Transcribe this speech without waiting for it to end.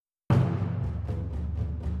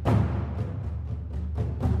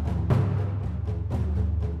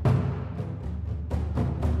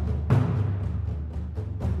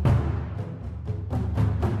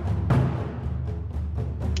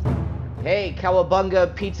Hey,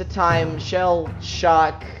 Cowabunga, Pizza Time, Shell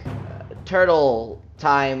Shock, Turtle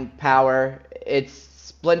Time Power. It's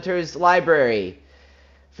Splinter's Library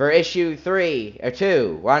for issue 3, or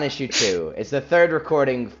 2. We're on issue 2. It's the third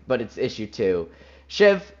recording, but it's issue 2.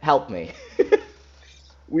 Shiv, help me.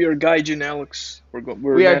 We are Gaijin, Alex. We're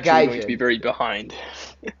We are naturally going to be Gaijin. very behind.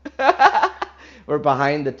 We're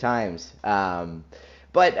behind the times.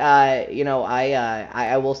 But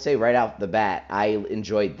I will say right off the bat, I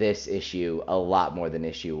enjoyed this issue a lot more than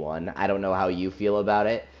issue 1. I don't know how you feel about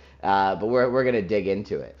it, but we're gonna dig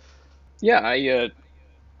into it. Yeah,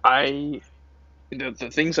 I, the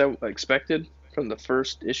things I expected from the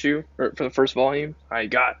first issue or from the first volume, I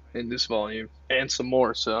got in this volume and some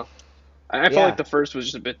more. So I felt like Yeah, the first was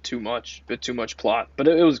just a bit too much plot, but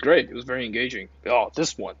it was great. It was very engaging. Oh,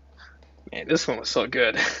 this one, man, this one was so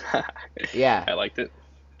good. yeah. I liked it.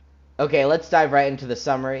 Okay, let's dive right into the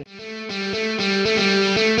summary.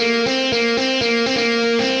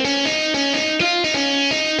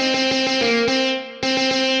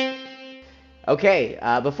 Okay,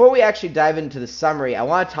 before we actually dive into the summary, I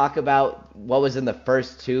want to talk about what was in the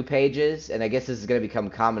first 2 pages, and I guess this is going to become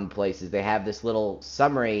commonplace. Is they have this little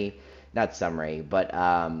summary, not summary, but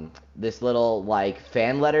this little like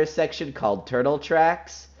fan letter section called Turtle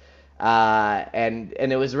Tracks, and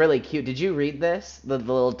it was really cute. Did you read this, the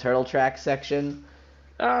little Turtle Tracks section?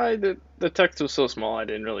 The text was so small, I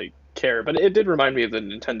didn't really care, but it did remind me of the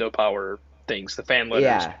Nintendo Power things, the fan letters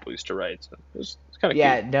Yeah, people used to write. So it's kind of cute.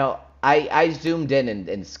 yeah, no, I zoomed in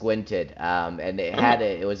and squinted, and Oh.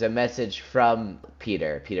 it was a message from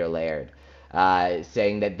Peter Laird,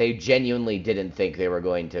 saying that they genuinely didn't think they were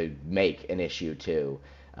going to make an issue 2,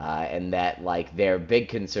 and that like their big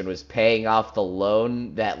concern was paying off the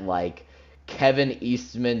loan that like Kevin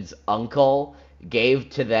Eastman's uncle gave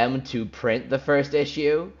to them to print the first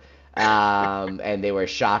issue. And they were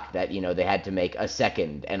shocked that they had to make a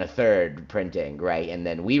second and a third printing, right? And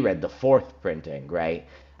then we read the fourth printing, right?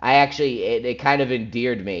 I actually it kind of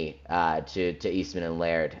endeared me to Eastman and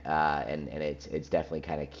Laird, and it's definitely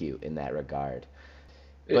kind of cute in that regard.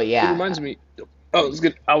 But It yeah, reminds me. Oh, it was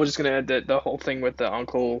good. I was just gonna add that the whole thing with the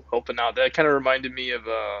uncle helping out, that kind of reminded me of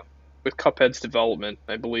with Cuphead's development.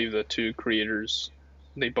 I believe the two creators,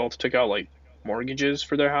 they both took out like mortgages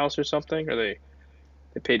for their house or something, or they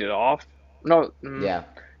paid it off. No, yeah,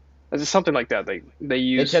 it's something like that. They they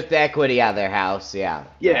use. took the equity out of their house. Yeah,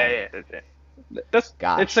 Yeah, that's it's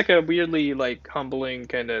gosh, like a weirdly like humbling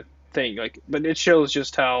kind of thing. Like, but it shows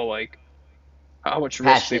just how like how much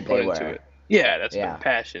risk they passionate put they into were. it. Yeah, that's the Yeah.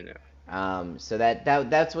 passion. So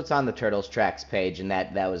that's what's on the Turtles Tracks page, and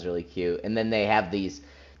that was really cute. And then they have these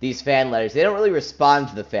fan letters. They don't really respond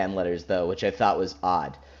to the fan letters though, which I thought was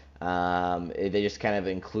odd. They just kind of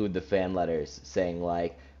include the fan letters saying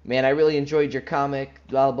like, "Man, I really enjoyed your comic."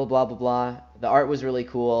 Blah blah blah blah blah. The art was really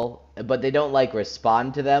cool, but they don't like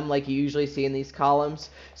respond to them like you usually see in these columns.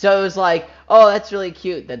 So it was like, oh, that's really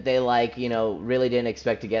cute that they like really didn't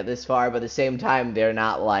expect to get this far, but at the same time they're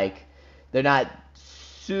not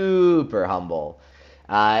super humble.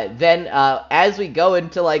 Then, as we go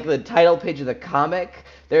into like the title page of the comic,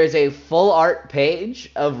 there is a full art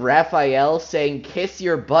page of Raphael saying "Kiss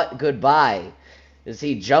your butt goodbye" as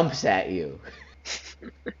he jumps at you.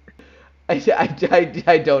 I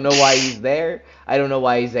don't know why he's there. I don't know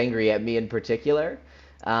why he's angry at me in particular.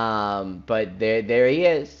 But there he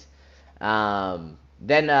is. Then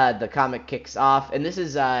the comic kicks off, and this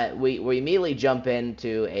is we immediately jump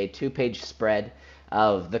into a 2 page spread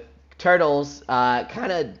of the turtles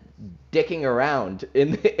kind of dicking around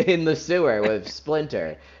in the sewer with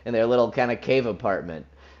Splinter in their little kind of cave apartment.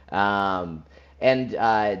 Um, and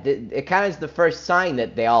it kind of is the first sign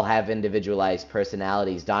that they all have individualized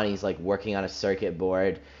personalities. Donnie's like working on a circuit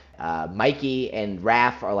board. Mikey and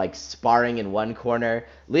Raph are like sparring in one corner.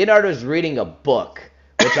 Leonardo's reading a book,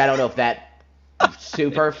 which I don't know if that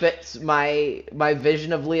super fits my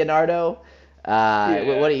vision of Leonardo. What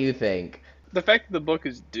Yeah. do you think? The fact that the book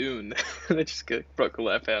is Dune, that just broke a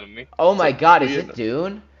laugh out of me. Oh It's my like God, is it weird.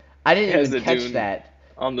 Dune? I It didn't has even the catch Dune that.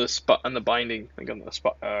 on the spot on the binding, like on the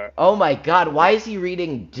spot. Oh my God, why is he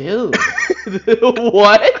reading Dune?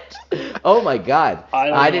 What? Oh my God, I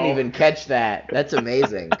don't I didn't know. even catch that. That's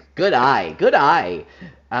amazing. Good eye, good eye.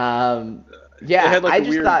 Um, It yeah, had like I a just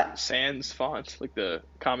weird thought, sans font, like the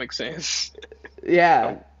Comic Sans.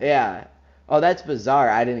 yeah, Oh, yeah. Oh, that's bizarre.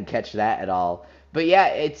 I didn't catch that at all. But yeah,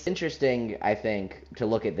 it's interesting, I think, to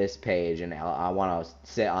look at this page, and I want to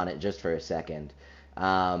sit on it just for a second,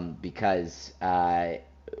 because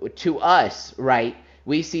to us, right,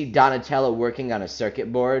 we see Donatello working on a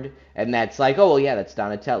circuit board, and that's like, oh well, yeah, that's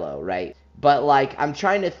Donatello, right? But like I'm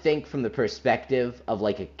trying to think from the perspective of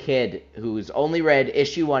like a kid who's only read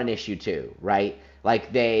issue 1 and issue 2, right?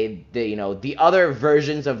 Like they you know, the other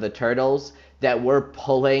versions of the Turtles that we're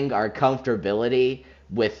pulling our comfortability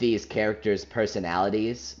with these characters'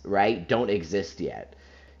 personalities, right, don't exist yet.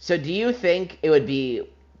 So do you think it would be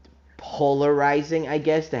polarizing, I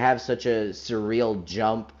guess, to have such a surreal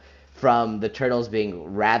jump from the Turtles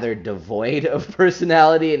being rather devoid of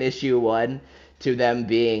personality in issue 1 to them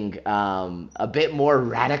being a bit more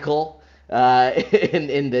radical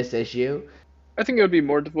in this issue? I think it would be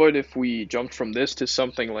more devoid if we jumped from this to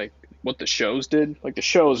something like what the shows did. Like the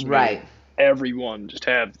shows made Right. everyone just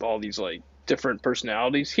have all these like different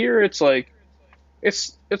personalities. Here it's like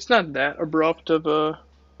it's not that abrupt of a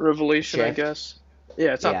revelation, I Shift. guess.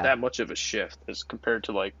 Yeah, it's not Yeah. that much of a shift as compared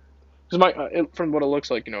to like because my from what it looks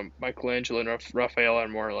like, Michelangelo and Raphael are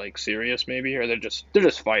more like serious maybe, or they're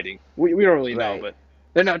just fighting. We don't really know, Right. but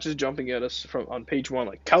they're not just jumping at us from on page one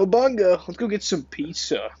like Cowabunga, let's go get some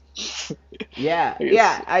pizza. Yeah, I guess,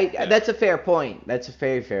 yeah, I yeah. that's a fair point. That's a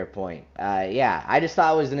very fair point. Yeah, I just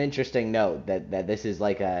thought it was an interesting note that this is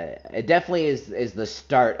like it definitely is the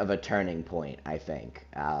start of a turning point, I think,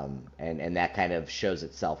 and that kind of shows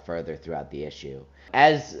itself further throughout the issue.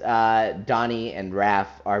 As Donnie and Raph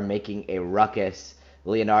are making a ruckus,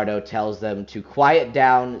 Leonardo tells them to quiet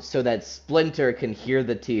down so that Splinter can hear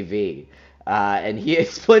the TV. And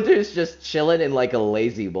Splinter's just chilling in like a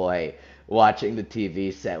lazy boy watching the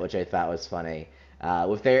TV set, which I thought was funny.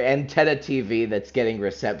 With their antenna TV that's getting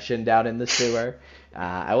reception down in the sewer.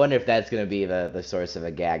 I wonder if that's going to be the source of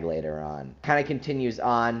a gag later on. Kind of continues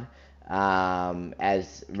on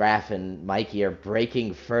as Raph and Mikey are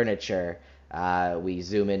breaking furniture. We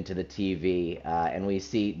zoom into the TV and we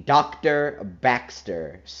see Dr.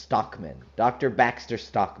 Baxter Stockman. Dr. Baxter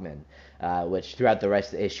Stockman, which throughout the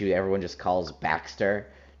rest of the issue everyone just calls Baxter.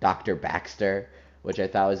 Dr. Baxter, which I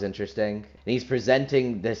thought was interesting. And he's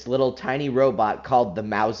presenting this little tiny robot called the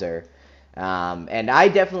Mauser. And I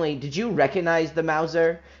definitely, did you recognize the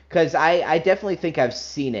Mauser? Because I definitely think I've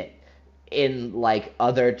seen it in like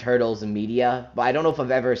other Turtles media, but I don't know if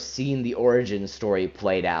I've ever seen the origin story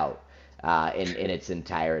played out in its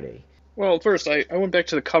entirety. Well, first I went back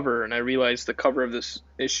to the cover and I realized the cover of this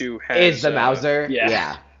issue Is has the Mauser? yeah,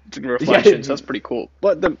 Yeah. it's a reflection, so that's pretty cool.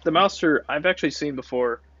 But the Mouser I've actually seen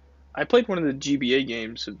before. I played one of the GBA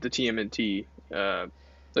games, the TMNT,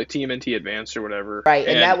 like TMNT Advanced or whatever, Right,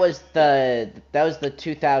 and and that was the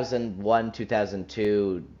 2001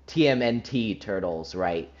 2002 TMNT Turtles,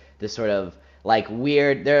 right? This sort of like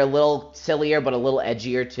weird. They're a little sillier but a little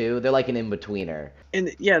edgier too. They're like an in-betweener.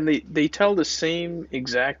 and yeah, and they tell the same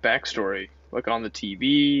exact backstory, like on the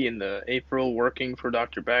TV in the April working for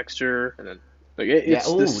Dr. Baxter, and then like Yeah. it's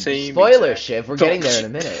the Ooh, same spoiler exact. shift. We're So, getting there in a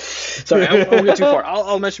minute. sorry, I won't get too far.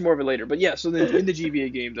 I'll mention more of it later. But yeah, so in the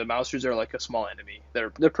GBA game, the Mousers are like a small enemy.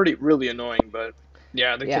 They're pretty really annoying, but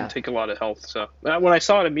yeah, they can Yeah. take a lot of health. So when I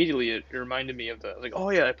saw it immediately, it reminded me of like, oh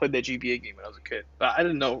yeah, I played that GBA game when I was a kid. But I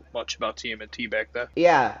didn't know much about TMNT back then.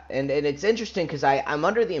 Yeah, and it's interesting because I'm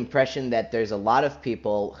under the impression that there's a lot of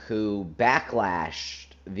people who backlashed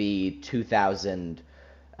the 2000s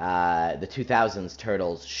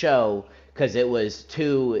Turtles show because it was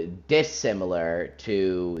too dissimilar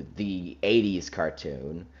to the 80s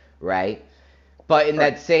cartoon, right? But in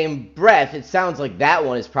Right. that same breath, it sounds like that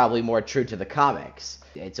one is probably more true to the comics.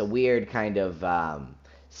 It's a weird kind of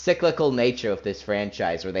cyclical nature of this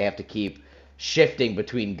franchise where they have to keep shifting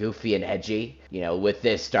between goofy and edgy, with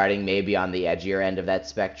this starting maybe on the edgier end of that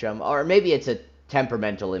spectrum, or maybe it's a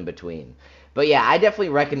temperamental in between. But yeah, I definitely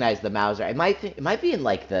recognize the Mauser. It might be in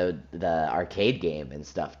like the arcade game and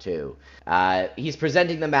stuff too. He's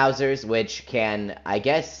presenting the Mausers, which can, I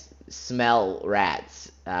guess, smell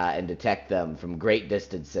rats and detect them from great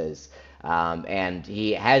distances. And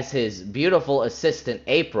he has his beautiful assistant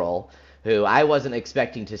April, who I wasn't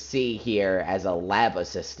expecting to see here as a lab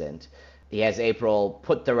assistant. He has April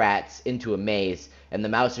put the rats into a maze, and the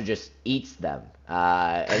Mouser just eats them.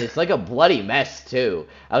 And it's like a bloody mess too.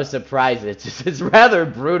 I was surprised. It's rather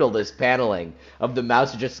brutal, this paneling of the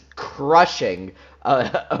Mouser just crushing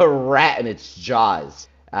a rat in its jaws.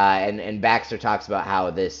 And Baxter talks about how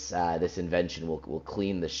this invention will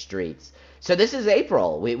clean the streets. So this is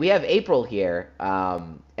April. We have April here,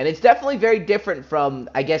 and it's definitely very different from,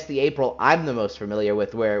 I guess, the April I'm the most familiar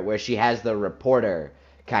with, where she has the reporter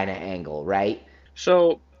kind of angle, right?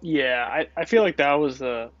 So yeah, I feel like that was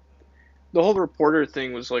the whole reporter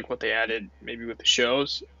thing was like what they added maybe with the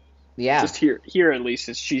shows. Yeah. Just here at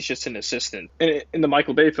least, she's just an assistant. And in the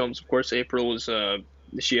Michael Bay films, of course, April is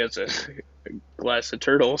she has a glass of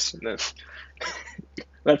turtles. And then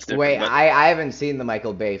That's different. Wait, I haven't seen the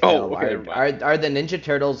Michael Bay film. Okay, never mind. Are the Ninja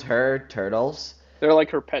Turtles her turtles? They're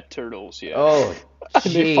like her pet turtles, yeah. Oh, And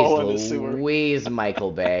they jeez fall in the sewer. Louise,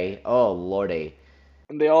 Michael Bay. Oh, lordy.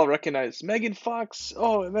 And they all recognize Megan Fox.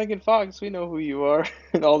 Oh, Megan Fox, we know who you are.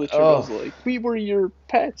 And all the turtles Oh, are like, we were your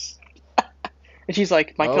pets. And she's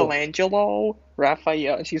like, oh. Michelangelo,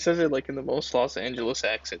 Raphael. And she says it like in the most Los Angeles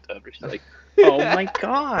accent ever. She's like, oh my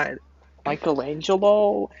God,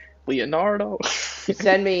 Michelangelo, Leonardo.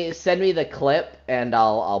 Send me the clip and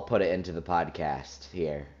I'll put it into the podcast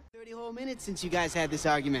here. 30 whole minutes since you guys had this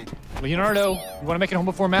argument. Leonardo, you want to make it home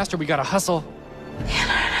before Master? We gotta hustle.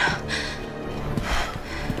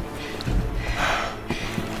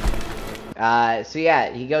 So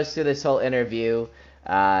yeah, he goes through this whole interview.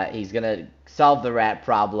 He's gonna solve the rat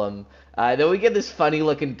problem. Then we get this funny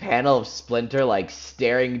looking panel of Splinter like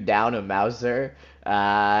staring down a Mauser.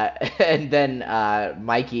 And then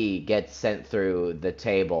Mikey gets sent through the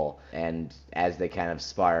table, and as they kind of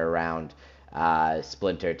spar around,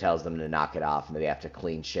 Splinter tells them to knock it off and they have to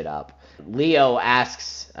clean shit up. Leo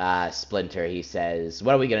asks Splinter, he says,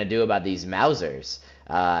 what are we gonna do about these Mausers?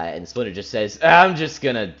 And Splinter just says, I'm just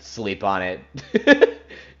gonna sleep on it.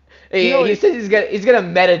 He says he's gonna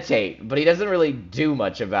meditate, but he doesn't really do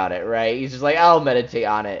much about it, right? He's just like, I'll meditate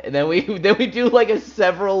on it, and then we do like a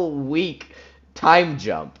several week time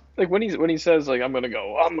jump. Like when he says like I'm gonna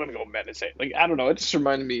go meditate. Like I don't know, it just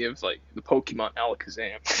reminded me of like the Pokemon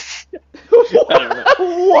Alakazam. I don't know.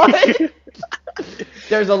 What?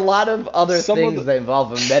 There's a lot of other things that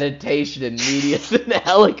involve a meditation in media than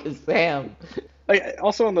Alakazam. Like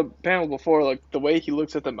also on the panel before, like the way he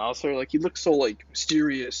looks at the Mouser, like he looks so like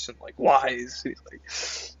mysterious and like wise. He's like,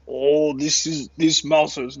 oh, this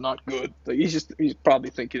Mouser is not good. Like he's probably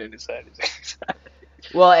thinking in his head.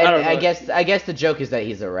 Well, and I guess the joke is that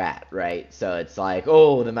he's a rat, right? So it's like,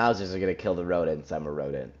 oh, the Mausers are gonna kill the rodents. I'm a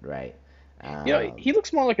rodent, right? Yeah, he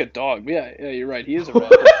looks more like a dog. Yeah, you're right. He is a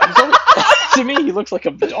rat. To me, he looks like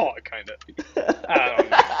a dog, kind of. I don't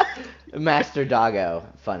know. Master Doggo,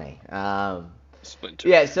 funny. Splinter.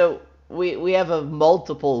 Yeah, so we have a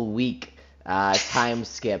multiple week time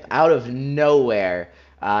skip out of nowhere,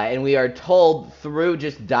 and we are told through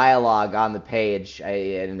just dialogue on the page,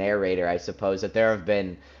 a narrator, I suppose, that there have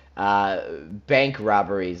been bank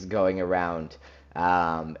robberies going around.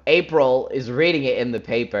 April is reading it in the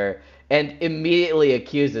paper and immediately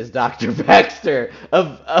accuses Dr. Baxter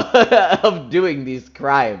of doing these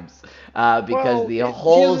crimes. Because the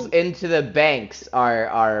holes into the banks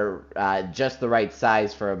are just the right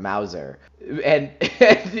size for a Mauser. And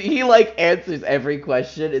he, like, answers every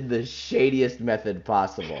question in the shadiest method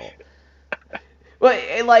possible. Well,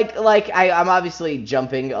 I'm obviously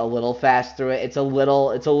jumping a little fast through it. It's a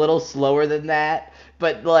little slower than that.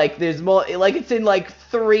 But, like, there's more, like, it's in, like,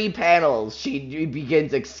 3 panels. She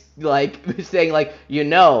begins, saying, like,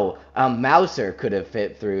 a Mauser could have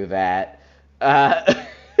fit through that.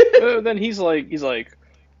 Then he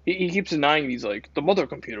keeps denying. He's like, the mother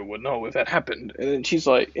computer would know if that happened. And then she's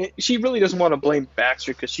like, she really doesn't want to blame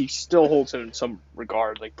Baxter because she still holds him in some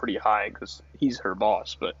regard, like pretty high because he's her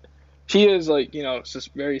boss. But she is like,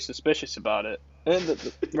 very suspicious about it. And then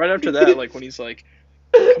right after that, like when he's like,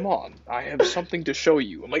 come on, I have something to show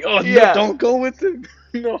you. I'm like, oh yeah, no, don't go with him.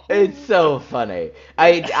 No. It's so funny.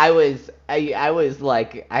 I was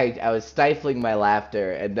stifling my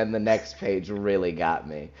laughter, and then the next page really got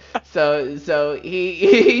me. So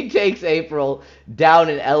he takes April down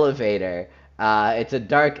an elevator. It's a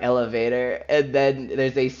dark elevator, and then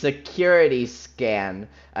there's a security scan,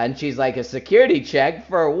 and she's like, a security check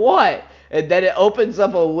for what? And then it opens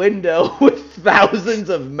up a window with thousands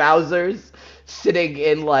of Mausers sitting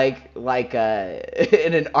in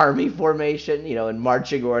in an army formation, in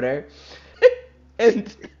marching order.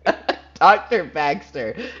 And Dr.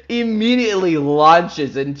 Baxter immediately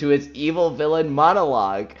launches into his evil villain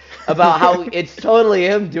monologue about how it's totally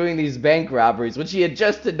him doing these bank robberies, which he had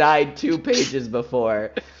just denied 2 pages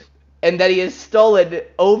before, and that he has stolen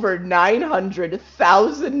over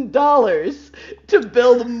 $900,000 to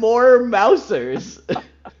build more Mausers.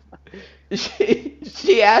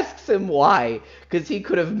 She asks him why, because he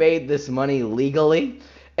could have made this money legally.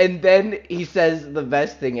 And then he says the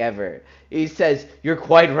best thing ever. He says, you're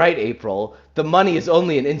quite right, April. The money is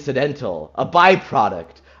only an incidental, a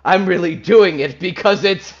byproduct. I'm really doing it because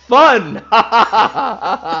it's fun.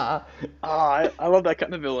 I love that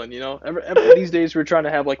kind of villain, these days we're trying to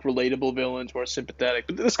have like relatable villains, more sympathetic,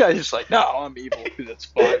 but this guy's just like, no, I'm evil because it's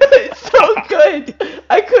fun. It's so good.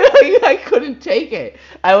 I couldn't take it.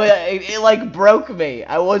 It broke me.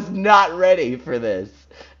 I was not ready for this.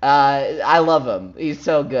 I love him. He's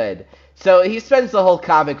so good. So he spends the whole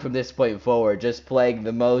comic from this point forward just playing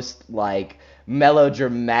the most like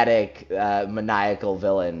melodramatic, maniacal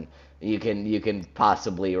villain you can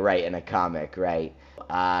possibly write in a comic, right?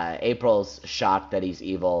 April's shocked that he's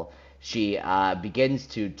evil. She begins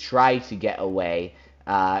to try to get away,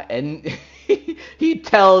 and he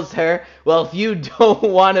tells her, "Well, if you don't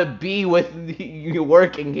want to be with you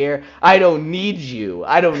working here, I don't need you.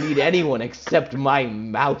 I don't need anyone except my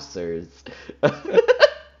mousers."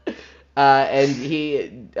 And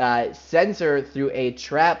he sends her through a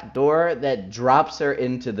trap door that drops her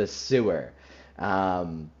into the sewer.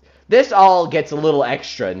 This all gets a little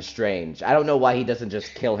extra and strange. I don't know why he doesn't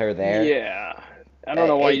just kill her there. Yeah. I don't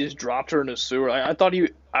know why he just dropped her in a sewer. I thought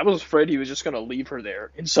I was afraid he was just going to leave her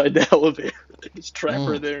there inside the elevator. Just trap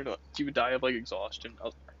her there and she would die of like exhaustion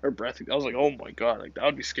or breath. I was like, oh my god, like that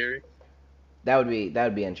would be scary. That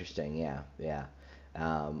would be interesting. Yeah.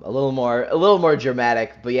 A little more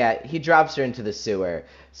dramatic, but yeah, he drops her into the sewer,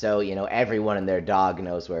 so everyone and their dog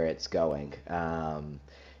knows where it's going.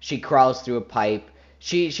 She crawls through a pipe.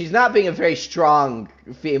 She's not being a very strong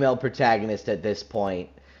female protagonist at this point.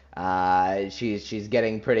 She's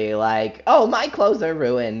getting pretty like, oh, my clothes are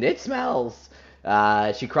ruined. It smells.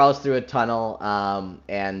 She crawls through a tunnel,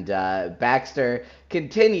 and Baxter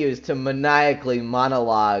continues to maniacally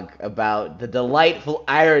monologue about the delightful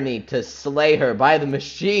irony to slay her by the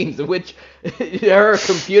machines which her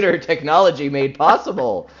computer technology made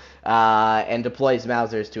possible, and deploys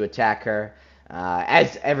Mausers to attack her,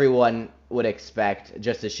 as everyone would expect,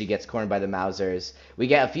 just as she gets cornered by the Mausers. We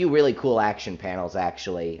get a few really cool action panels,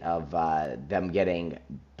 actually, of them getting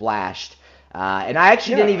blashed. And I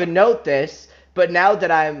actually didn't even note this, but now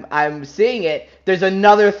that I'm seeing it, there's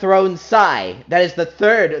another thrown sigh. That is the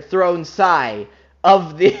third thrown sigh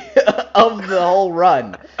of the of the whole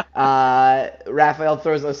run. Raphael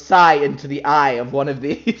throws a sigh into the eye of one of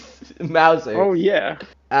these Mausers. Oh yeah.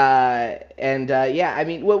 Yeah, I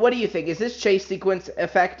mean, what do you think? Is this chase sequence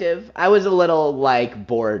effective? I was a little like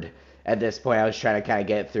bored at this point. I was trying to kind of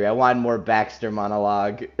get through. I wanted more Baxter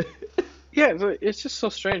monologue. Yeah, it's just so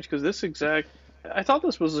strange because I thought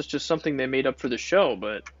this was just something they made up for the show,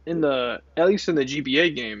 but at least in the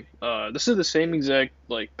GBA game, this is the same exact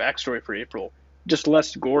like backstory for April, just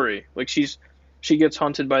less gory. Like she gets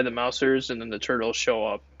hunted by the Mousers, and then the turtles show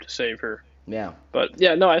up to save her. Yeah. But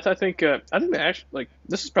yeah, no, I think they actually like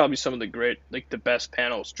this is probably some of the best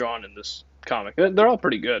panels drawn in this comic. They're all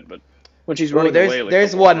pretty good, but when she's running away, like,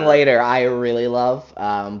 there's one later I really love,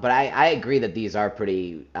 but I agree that these are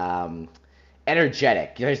pretty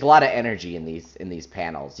energetic. There's a lot of energy in these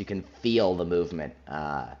panels. You can feel the movement.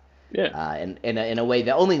 In a way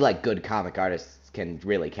that only like good comic artists can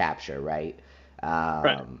really capture, right?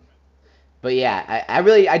 Right. But yeah,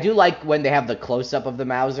 I do like when they have the close up of the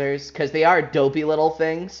Mausers, because they are dopey little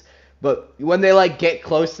things. But when they like get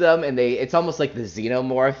close to them and it's almost like the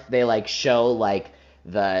xenomorph. They like show like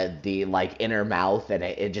the like inner mouth, and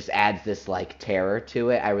it just adds this like terror to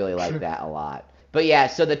it. I really like that a lot. But yeah,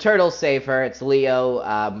 so the turtles save her. It's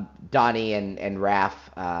Leo, Donnie, and Raph.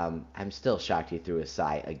 I'm still shocked he threw a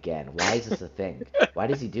sigh again. Why is this a thing? Why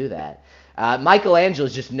does he do that?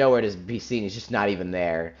 Michelangelo's just nowhere to be seen. He's just not even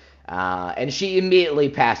there. And she immediately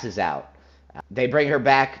passes out. They bring her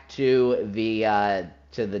back to the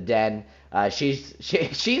den.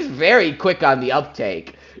 She's very quick on the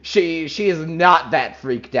uptake. She is not that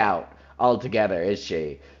freaked out altogether, is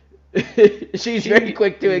she? She's very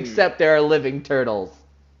quick to accept there are living turtles.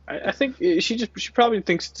 I think she probably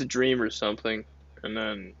thinks it's a dream or something, and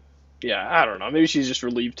then yeah, I don't know. Maybe she's just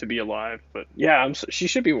relieved to be alive. But yeah, she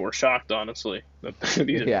should be more shocked, honestly.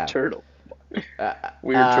 These are turtles.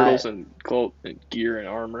 Weird turtles and cloak and gear and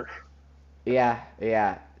armor.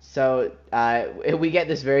 Yeah. So we get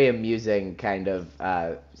this very amusing kind of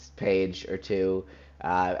page or two.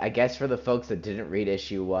 I guess for the folks that didn't read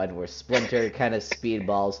issue 1, where Splinter kind of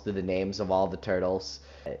speedballs through the names of all the turtles.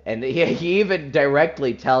 And he even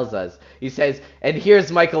directly tells us, he says, and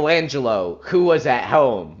here's Michelangelo, who was at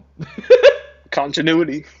home.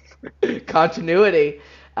 Continuity. Continuity.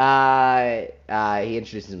 He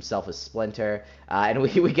introduces himself as Splinter, and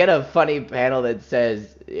we get a funny panel that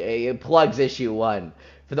says, it plugs issue 1.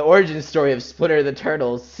 For the origin story of Splinter the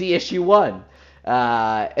Turtles, see issue 1.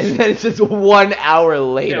 And then it's just 1 hour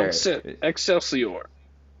later. Excelsior.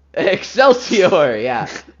 Excelsior, yeah.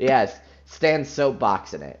 Yes. Stan's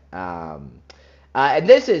soapboxing it. And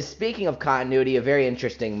this is, speaking of continuity, a very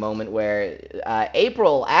interesting moment where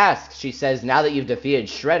April asks, she says, now that you've defeated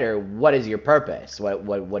Shredder, what is your purpose?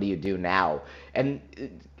 What do you do now? And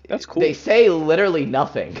that's cool. They say literally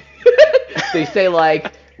nothing. They say,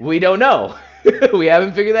 like, we don't know. We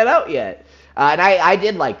haven't figured that out yet. And I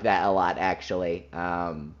did like that a lot, actually.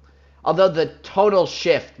 Although the tonal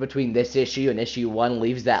shift between this issue and issue 1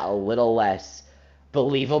 leaves that a little less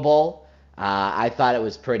believable. I thought it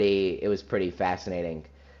was pretty fascinating.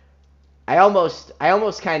 I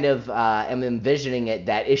almost kind of am envisioning it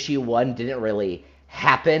that issue 1 didn't really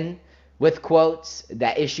happen with quotes.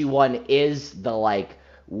 That issue 1 is the like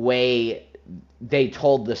way they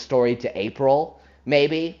told the story to April,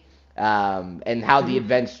 maybe, and how the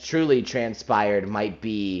events truly transpired might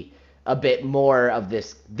be a bit more of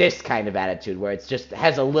this kind of attitude where it's just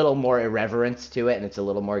has a little more irreverence to it and it's a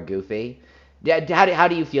little more goofy. Yeah, how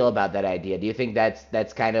do you feel about that idea? Do you think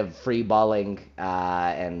that's kind of free balling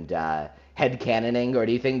and headcanoning, or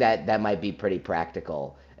do you think that might be pretty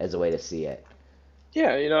practical as a way to see it?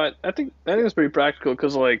 Yeah, I think it's pretty practical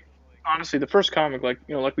because, like, honestly, the first comic, like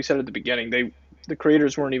like we said at the beginning, the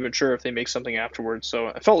creators weren't even sure if they make something afterwards, so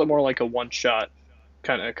it felt more like a one-shot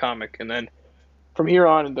kind of comic. And then from here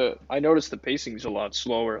on, I noticed the pacing's a lot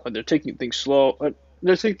slower. Like they're taking things slow.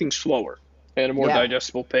 They're taking things slower at a more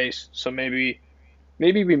digestible pace. So maybe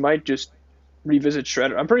we might just revisit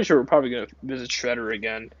Shredder. I'm pretty sure we're probably gonna visit Shredder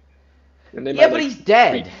again. And they but he's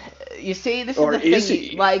dead. You see, this is the thing. Is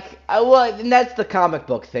he? Like, well, and that's the comic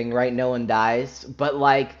book thing, right? No one dies, but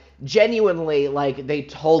like genuinely, like they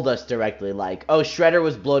told us directly, like, oh, Shredder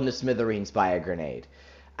was blown to smithereens by a grenade.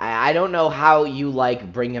 I don't know how you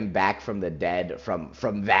like bring him back from the dead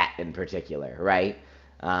from that in particular, right?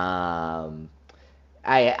 I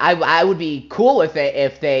would be cool if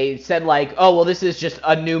they said like, oh well, this is just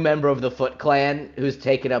a new member of the Foot Clan who's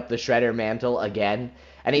taken up the Shredder mantle again,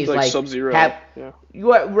 and he's like Sub-Zero. Yeah.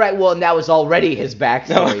 Right. Well, and that was already his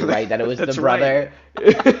backstory, right? That it was the brother.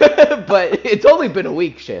 Right. But it's only been a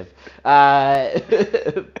week, Shiv. But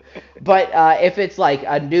if it's like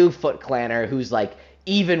a new Foot Clanner who's like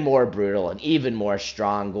even more brutal and even more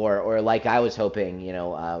strong, or like I was hoping,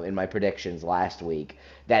 in my predictions last week,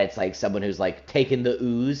 that it's like someone who's like taken the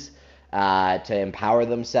ooze to empower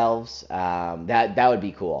themselves. That would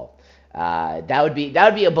be cool. That would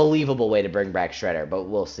be a believable way to bring back Shredder, but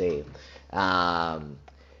we'll see.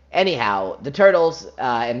 Anyhow, the Turtles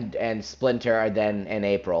and Splinter are then, and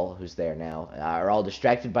April, who's there now, are all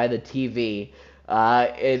distracted by the TV.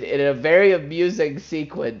 In a very amusing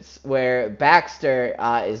sequence where Baxter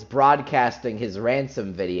is broadcasting his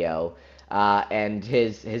ransom video and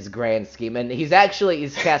his grand scheme, and he's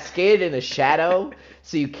cascaded in a shadow,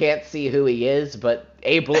 so you can't see who he is, but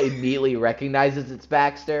April immediately recognizes it's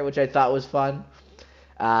Baxter, which I thought was fun.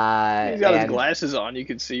 He's got his glasses on. You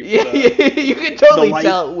can see. You can totally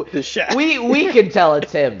tell. The shadow. We can tell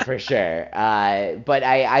it's him for sure. But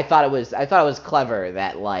I thought it was clever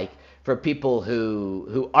that like, for people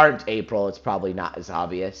who aren't April, it's probably not as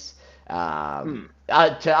obvious. To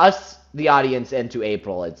us, the audience, and to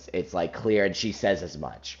April, it's like clear, and she says as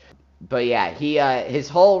much. But yeah, his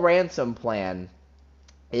whole ransom plan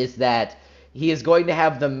is that he is going to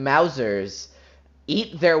have the Mousers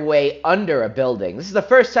eat their way under a building. This is the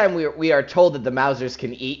first time we are told that the Mousers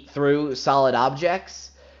can eat through solid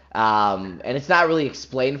objects, and it's not really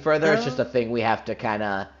explained further. It's just a thing we have to kind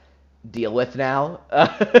of deal with now.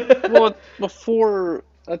 Well, before,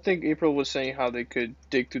 I think April was saying how they could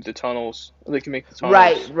dig through the tunnels. They can make the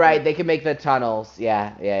tunnels. Right. They can make the tunnels.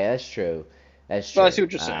 Yeah, that's true. That's true. Well, I see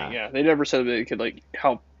what you're saying. Yeah, they never said they could like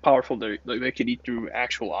how powerful they could eat through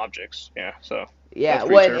actual objects. Yeah, so. Yeah,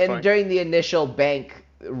 well, and during the initial bank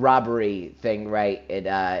robbery thing, right,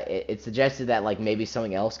 it suggested that like maybe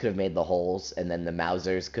something else could have made the holes, and then the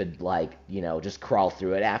Mousers could like just crawl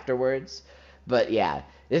through it afterwards. But yeah,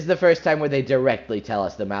 this is the first time where they directly tell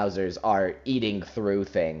us the Mousers are eating through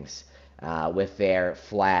things with their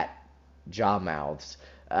flat jaw mouths.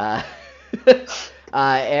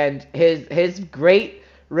 And his great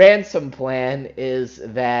ransom plan is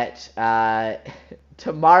that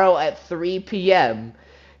tomorrow at 3 p.m.,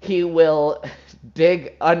 he will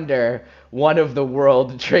dig under one of the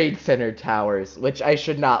World Trade Center towers, which I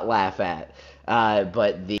should not laugh at.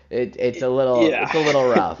 But it's a little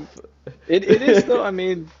rough. It is though. I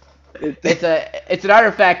mean, it's an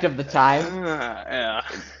artifact of the time. Yeah.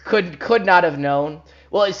 Could not have known.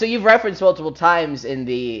 Well, so you've referenced multiple times in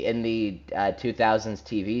the 2000s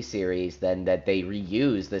TV series then that they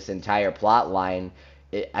reuse this entire plot line.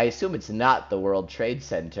 I assume it's not the World Trade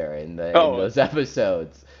Center in those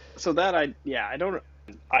episodes. So that I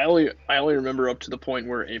only remember up to the point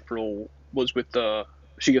where April was with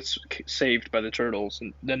she gets saved by the Turtles,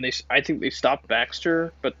 and then I think they stopped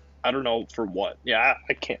Baxter, but I don't know for what. Yeah,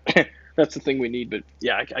 I can't. That's the thing we need, but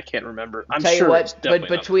yeah, I can't remember. I'm Tell sure you what, it's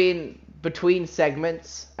definitely between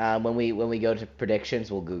segments, when we go to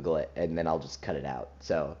predictions, we'll Google it, and then I'll just cut it out.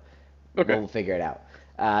 So Okay. We'll figure it out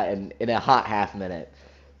in a hot half minute.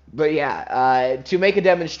 But yeah, to make a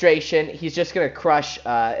demonstration, he's just gonna crush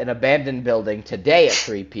an abandoned building today at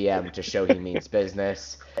 3 p.m. to show he means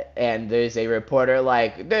business. And there's a reporter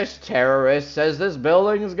like, this terrorist says this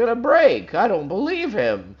building is gonna break. I don't believe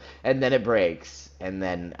him. And then it breaks. And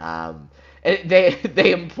then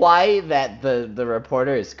they imply that the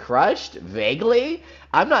reporter is crushed vaguely.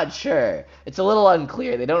 I'm not sure. It's a little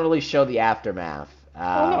unclear. They don't really show the aftermath. Oh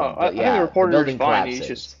no, I think the reporter is fine. He's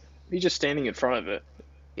just standing in front of it.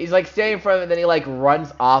 He's like standing in front of it, and then he like runs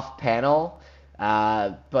off panel.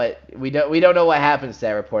 But we don't know what happens to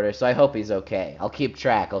that reporter, so I hope he's okay. I'll keep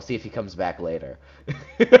track. I'll see if he comes back later.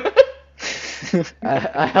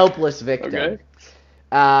 A helpless victim.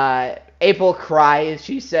 Okay. April cries.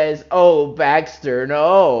 She says, "Oh, Baxter,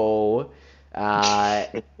 no."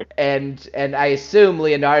 And I assume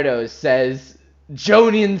Leonardo says,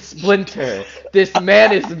 "Jonian Splinter, this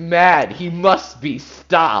man is mad. He must be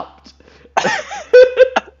stopped."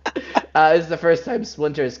 This is the first time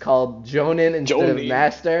Splinter is called Jonin instead of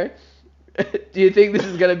Master. Do you think this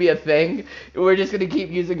is gonna be a thing? We're just gonna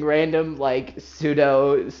keep using random like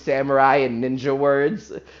pseudo samurai and ninja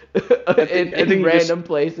words in random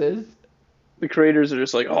places. The creators are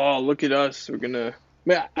just like, oh, look at us. We're gonna.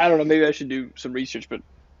 I don't know. Maybe I should do some research, but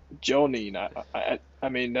Jonin. I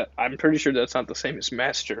mean, I'm pretty sure that's not the same as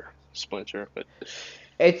Master Splinter, but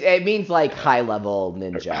it means like high level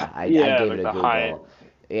ninja. I gave it a Google. High.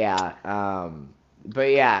 Yeah.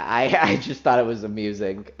 But yeah, I just thought it was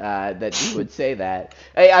amusing that you would say that.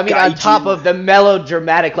 I mean, on top of the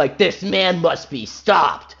melodramatic, like, this man must be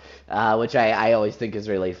stopped, which I always think is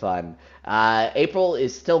really fun. April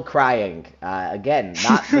is still crying. Again,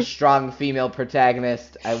 not the strong female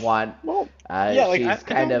protagonist I want. Well, yeah, like, she's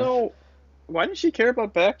I don't know. Why did she care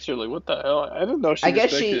about Baxter? Like, what the hell? I didn't know she I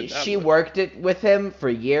guess she worked it with him for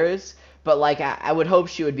years, but, like, I would hope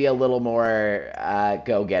she would be a little more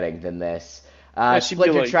go-getting than this. She'd be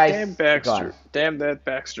like, damn Baxter. Damn that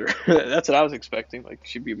Baxter. That's what I was expecting. Like,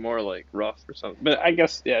 she'd be more, like, rough or something. But I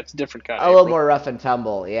guess, yeah, it's a different kind of A little more rough and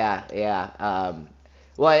tumble, yeah.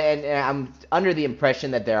 Well, and I'm under the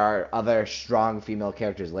impression that there are other strong female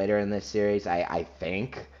characters later in this series. I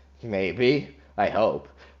think. Maybe. I hope.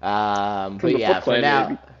 But yeah, for now...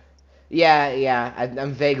 Maybe. Yeah,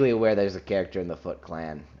 I'm vaguely aware there's a character in the Foot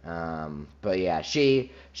Clan. But yeah,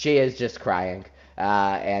 she is just crying.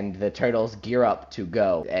 And the turtles gear up to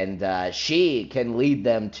go. And she can lead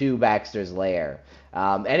them to Baxter's lair.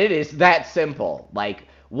 And it is that simple. Like,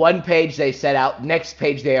 one page they set out, next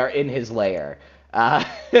page they are in his lair.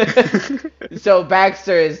 So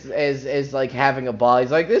Baxter is like having a ball.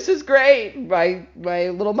 He's like, this is great. My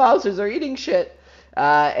little mousers are eating shit.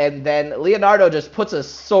 And then Leonardo just puts a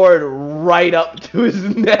sword right up to his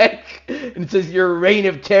neck and says, your reign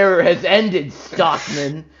of terror has ended,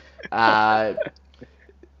 Stockman.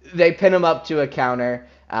 They pin him up to a counter,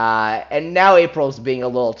 and now April's being a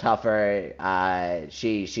little tougher.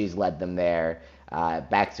 She's led them there.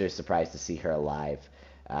 Baxter's surprised to see her alive,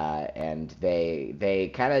 and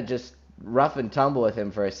they kind of just rough and tumble with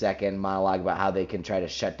him for a second, monologue about how they can try to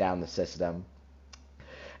shut down the system.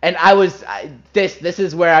 And this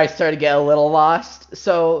is where I started to get a little lost.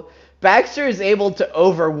 So Baxter is able to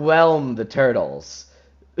overwhelm the turtles.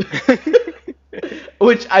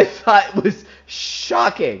 Which I thought was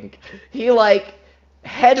shocking. He like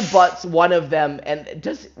headbutts one of them and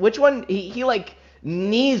which one he like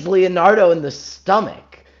knees Leonardo in the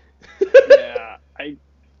stomach. Yeah,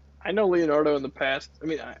 I know Leonardo in the past. I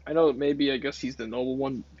mean, I know maybe I guess he's the noble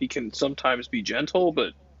one. He can sometimes be gentle,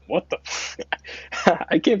 but what the?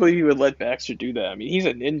 I can't believe he would let Baxter do that. I mean, he's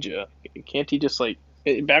a ninja. Can't he just like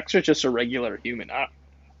Baxter's just a regular human?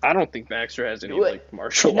 I don't think Baxter has any like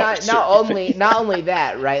martial arts. Not only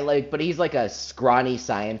that, right? Like, but he's like a scrawny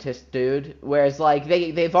scientist dude. Whereas like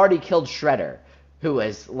they've already killed Shredder, who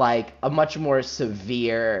is like a much more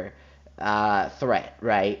severe threat,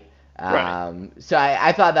 right? Right. So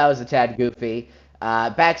I thought that was a tad goofy.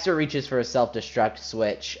 Baxter reaches for a self-destruct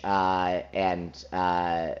switch, and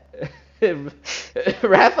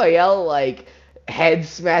Raphael like head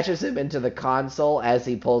smashes him into the console as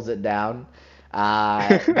he pulls it down.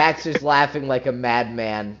 Baxter's laughing like a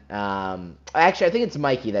madman. Actually, I think it's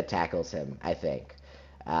Mikey that tackles him, I think.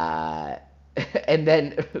 And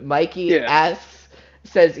then Mikey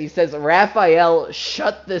says, Raphael,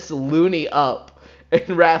 shut this loony up.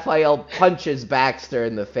 And Raphael punches Baxter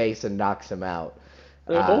in the face and knocks him out.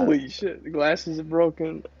 Holy shit, the glasses are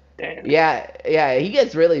broken. Damn. Yeah, he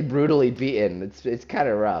gets really brutally beaten. It's kind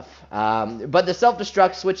of rough. But the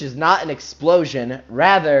self-destruct switch is not an explosion.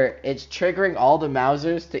 Rather, it's triggering all the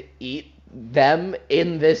Mousers to eat them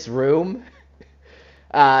in this room.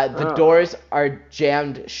 The doors are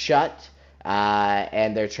jammed shut,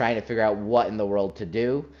 and they're trying to figure out what in the world to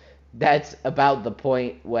do. That's about the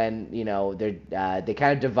point when, they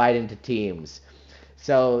kind of divide into teams.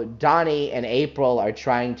 So Donnie and April are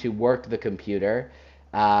trying to work the computer.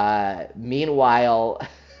 Meanwhile,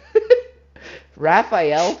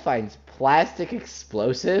 Raphael finds plastic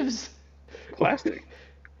explosives. Plastic?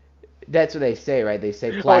 That's what they say, right? They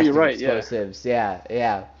say plastic you're right, explosives.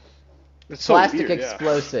 Yeah. It's so Plastic weird,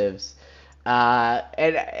 explosives.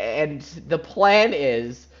 And the plan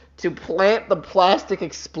is to plant the plastic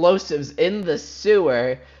explosives in the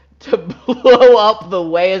sewer to blow up the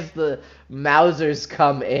way as the Mausers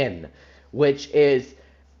come in, which is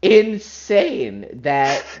insane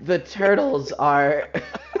that the turtles are...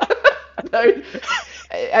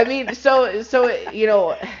 I mean,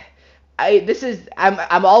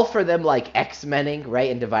 I'm all for them like X-Menning,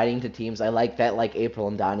 right, and dividing into teams. I like that like April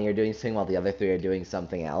and Donnie are doing something while the other three are doing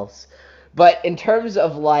something else. But in terms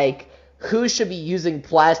of like who should be using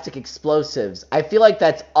plastic explosives, I feel like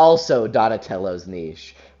that's also Donatello's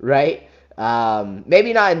niche, right?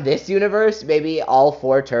 Maybe not in this universe. Maybe all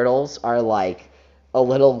four turtles are like a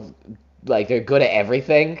little like they're good at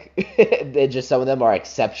everything. Just some of them are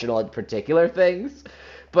exceptional at particular things.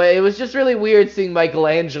 But it was just really weird seeing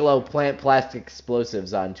Michelangelo plant plastic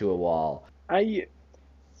explosives onto a wall. I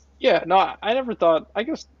never thought. I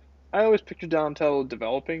guess I always pictured Donatello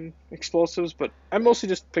developing explosives, but I mostly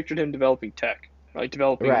just pictured him developing tech, like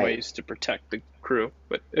developing ways to protect the crew.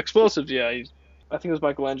 But explosives, I think it was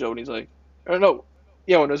Michelangelo, and he's like, or no,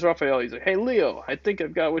 when it was Raphael, he's like, "Hey Leo, I think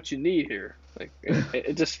I've got what you need here." Like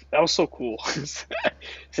it just that was so cool.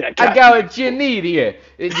 See, I got what you need here.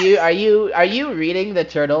 Are you reading the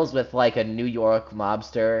Turtles with like a New York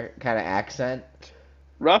mobster kind of accent?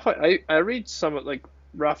 I read some like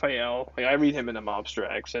Raphael. Like I read him in a mobster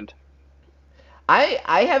accent.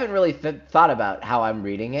 I haven't really thought about how I'm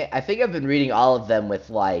reading it. I think I've been reading all of them with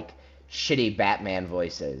like shitty Batman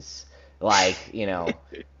voices, like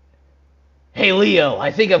 "Hey Leo,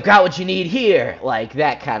 I think I've got what you need here," like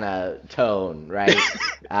that kind of tone, right?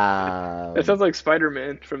 It sounds like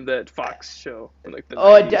Spider-Man from that Fox show. Like the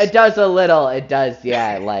it does a little. It does,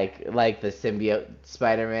 yeah, like the symbiote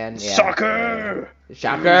Spider-Man. Yeah. Shocker,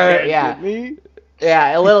 yeah. Me?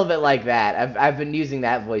 Yeah, a little bit like that. I've been using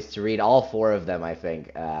that voice to read all four of them, I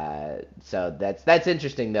think. So that's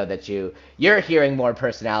interesting though that you're hearing more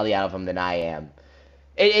personality out of them than I am.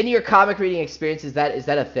 In your comic reading experience, is that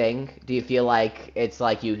a thing? Do you feel like it's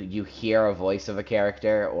like you hear a voice of a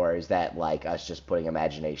character, or is that like us just putting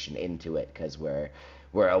imagination into it because we're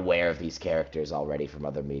aware of these characters already from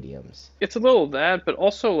other mediums? It's a little of that, but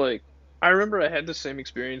also like I remember I had the same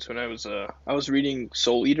experience when I was reading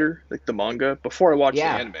Soul Eater, like the manga, before I watched the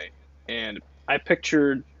anime, and I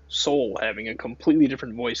pictured Soul having a completely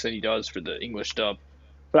different voice than he does for the English dub.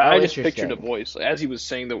 But I just pictured a voice as he was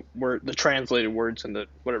saying the translated words in the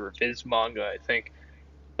whatever Viz manga. I think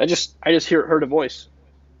I just heard a voice.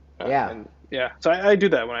 So I do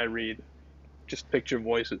that when I read. Just picture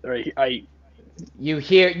voices. Or you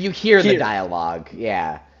hear the dialogue.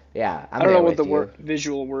 Yeah. I don't know what the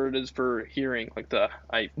visual word is for hearing. Like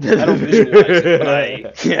I don't visualize it, but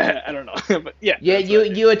I don't know. But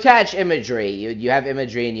you attach imagery. You have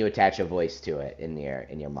imagery and you attach a voice to it in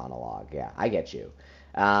your monologue. Yeah, I get you.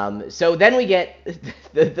 So then we get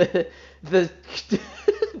the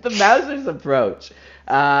Mausers approach,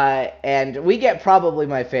 and we get probably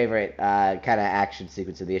my favorite kind of action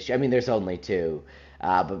sequence of the issue. I mean, there's only two,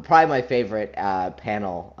 but probably my favorite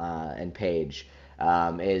panel and page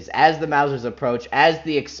is as the Mausers approach, as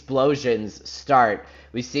the explosions start,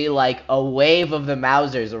 we see like a wave of the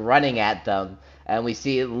Mausers running at them, and we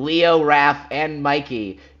see Leo, Raph, and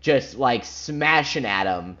Mikey just like smashing at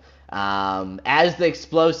them. As the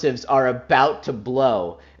explosives are about to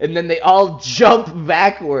blow, and then they all jump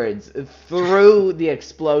backwards through the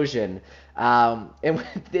explosion. And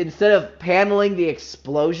instead of paneling the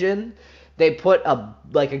explosion, they put a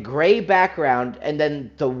gray background and then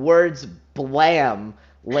the words "blam"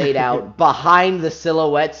 laid out behind the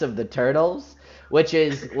silhouettes of the turtles, which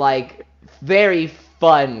is like very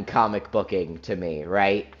fun comic booking to me,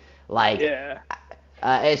 right? Like, yeah.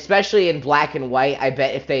 Especially in black and white, I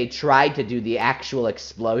bet if they tried to do the actual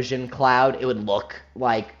explosion cloud, it would look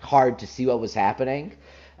like hard to see what was happening.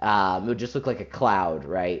 It would just look like a cloud,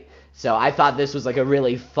 right? So I thought this was like a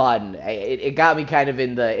really fun. It got me kind of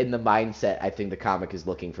in the mindset I think the comic is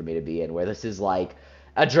looking for me to be in, where this is like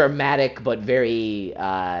a dramatic but very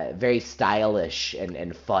very stylish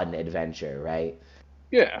and fun adventure, right?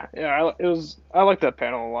 I like that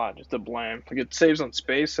panel a lot. Just the blam, like it saves on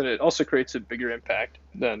space, and it also creates a bigger impact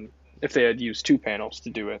than if they had used two panels to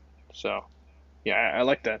do it. So yeah, I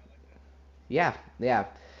like that. Yeah, yeah.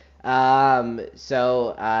 The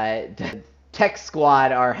tech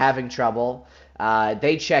squad are having trouble.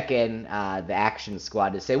 They check in the action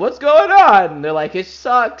squad to say, "What's going on?" And they're like, "It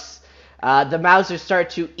sucks." The Mausers start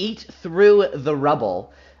to eat through the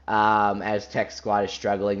rubble as tech squad is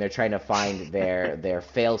struggling. They're trying to find their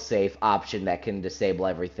fail-safe option that can disable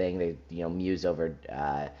everything. They muse over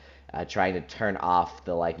trying to turn off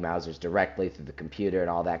the Mausers directly through the computer and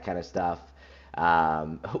all that kind of stuff.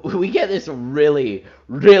 We get this really,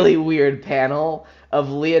 really weird panel of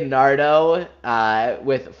Leonardo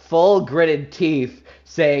with full gritted teeth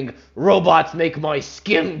saying, "Robots make my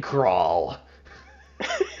skin crawl,"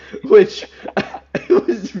 which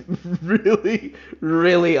was really,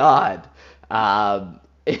 really odd.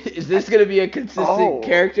 Is this going to be a consistent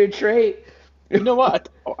character trait? You know what?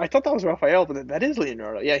 I thought that was Raphael, but that is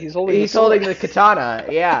Leonardo. Yeah, he's holding. The katana.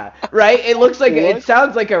 Yeah, right. It looks like it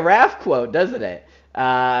sounds like a Raph quote, doesn't it?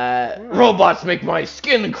 Robots make my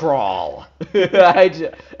skin crawl.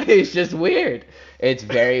 It's just weird. It's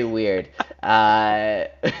very weird.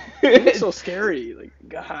 It looks so scary. Like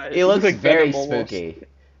God. It looks like very spooky.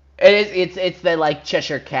 It's the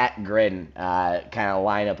Cheshire Cat grin kind of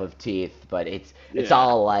lineup of teeth, but it's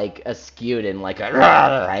all askewed in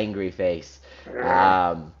a angry face.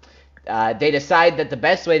 They decide that the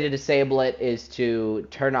best way to disable it is to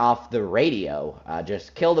turn off the radio.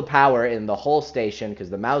 Just kill the power in the whole station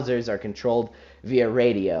because the Mausers are controlled via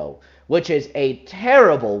radio, which is a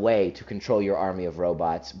terrible way to control your army of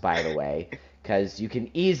robots, by the way, because you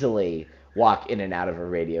can easily walk in and out of a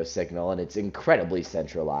radio signal, and it's incredibly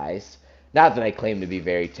centralized. Not that I claim to be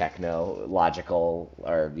very technological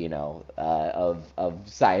or, of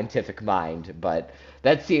scientific mind, but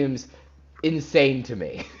that seems insane to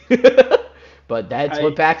me. But that's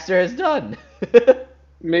what Baxter has done.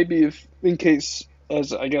 Maybe if a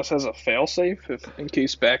failsafe, if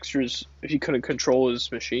he couldn't control his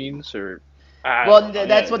machines, or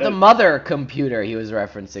that's what the mother computer he was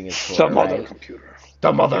referencing is for. The mother computer.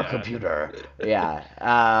 The mother computer. Yeah.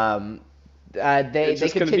 They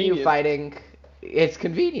continue fighting. It's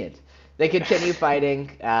convenient. They continue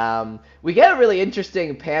fighting. We get a really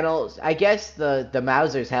interesting panel. I guess the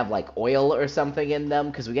Mausers have oil or something in them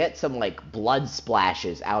because we get some blood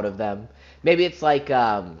splashes out of them. Maybe it's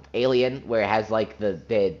Alien where it has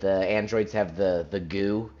the androids have the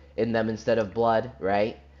goo in them instead of blood,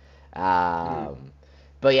 right?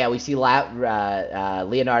 But yeah, we see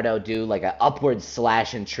Leonardo do an upward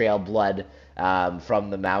slash and trail blood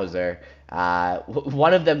from the Mauser.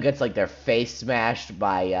 One of them gets their face smashed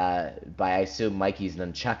by I assume Mikey's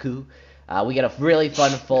nunchaku. We get a really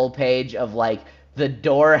fun full page of the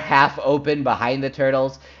door half open behind the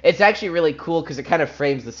turtles. It's actually really cool because it kind of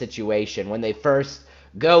frames the situation when they first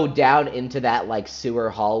go down into that sewer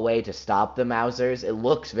hallway to stop the Mausers. It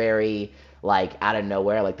looks very out of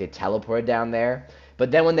nowhere, they teleport down there. But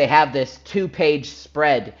then when they have this 2-page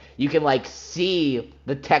spread, you can see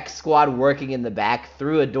the tech squad working in the back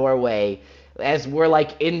through a doorway as we're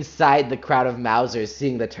inside the crowd of Mausers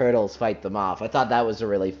seeing the turtles fight them off. I thought that was a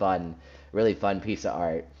really fun piece of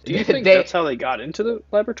art. Do you think that's how they got into the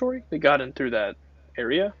laboratory? They got in through that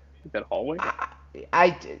area, that hallway?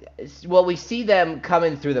 Well, we see them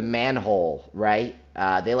coming through the manhole, right?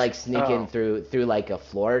 They sneak in through a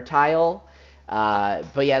floor tile.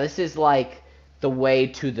 But yeah, this is the way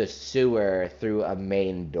to the sewer through a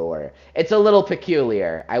main door. It's a little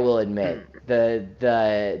peculiar, I will admit.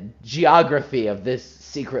 The geography of this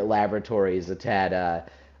secret laboratory is a tad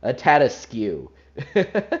askew.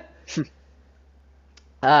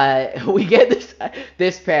 We get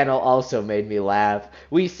this panel also made me laugh.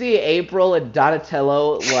 We see April and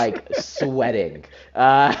Donatello sweating.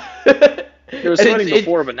 It was sweating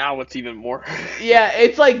before, but now it's even more. Yeah,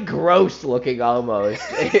 it's gross looking almost.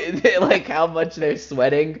 How much they're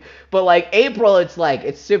sweating. But April,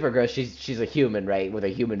 it's super gross. She's a human, right, with a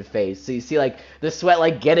human face. So you see the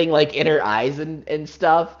sweat getting in her eyes and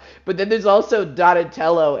stuff. But then there's also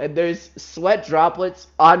Donatello, and there's sweat droplets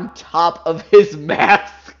on top of his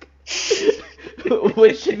mask,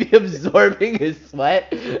 which should be absorbing his sweat.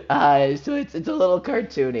 So it's a little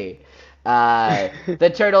cartoony.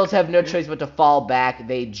 The turtles have no choice but to fall back.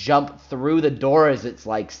 They jump through the door as it's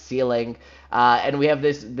sealing, and we have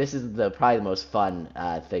this is probably the most fun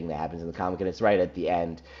thing that happens in the comic, and it's right at the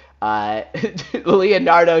end.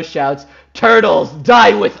 Leonardo shouts, "Turtles,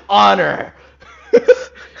 die with honor!"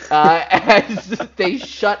 As they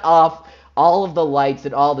shut off all of the lights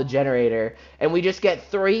and all the generator, and we just get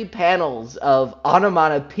 3 panels of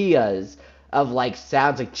onomatopoeias of like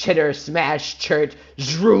sounds like chitter, smash, churt,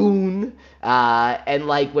 zroon, and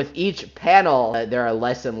like with each panel there are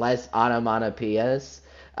less and less onomatopoeias,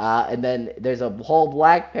 and then there's a whole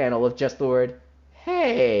black panel with just the word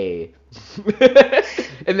hey.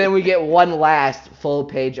 And then we get one last full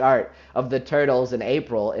page art of the turtles in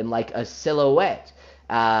April in like a silhouette,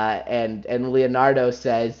 and Leonardo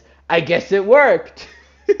says, I guess it worked.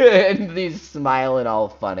 And he's smiling all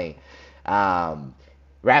funny.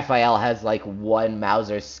 Raphael has like one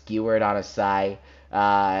Mauser skewered on a side.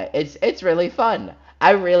 It's really fun.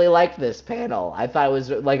 I really liked this panel. I thought it was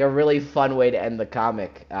like a really fun way to end the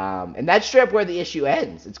comic. And that strip where the issue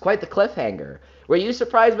ends. It's quite the cliffhanger. Were you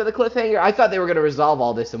surprised by the cliffhanger? I thought they were going to resolve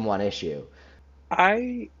all this in one issue.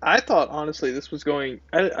 I thought honestly this was going.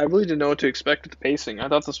 I really didn't know what to expect with the pacing. I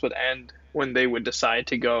thought this would end when they would decide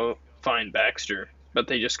to go find Baxter, but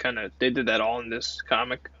they just they did that all in this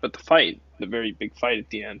comic. But the very big fight at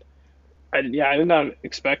the end, I did not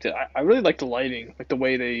expect it. I really liked the lighting, like the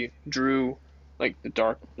way they drew, like the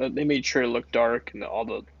dark. They made sure it looked dark and all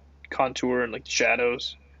the contour and like the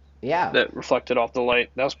shadows. Yeah. That reflected off the light.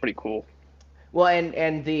 That was pretty cool. Well,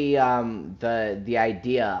 and the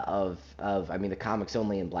idea of I mean the comic's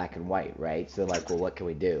only in black and white, right? So like, well, what can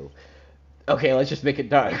we do? Okay, let's just make it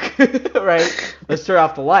dark, right? Let's turn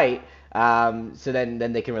off the light. So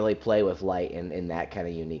then they can really play with light in that kind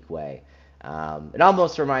of unique way. It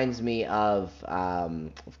almost reminds me of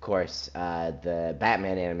course, the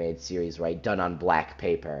Batman animated series, right? Done on black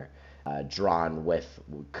paper, drawn with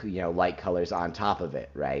light colors on top of it,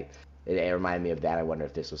 right? It reminded me of that. I wonder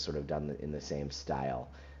if this was sort of done in the same style.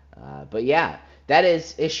 But yeah, that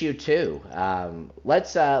is issue 2.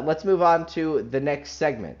 Let's move on to the next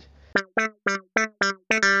segment.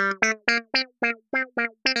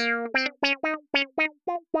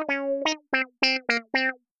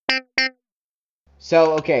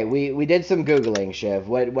 So okay, we did some Googling, Shiv.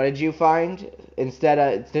 What did you find instead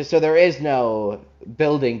of? So there is no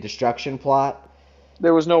building destruction plot.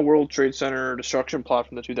 There was no World Trade Center destruction plot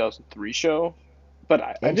from the 2003 show, but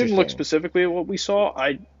I didn't look specifically at what we saw.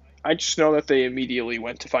 I just know that they immediately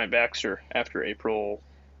went to find Baxter after they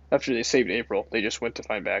saved April. They just went to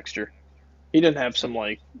find Baxter. He didn't have some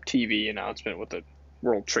like TV announcement with the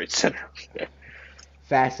World Trade Center.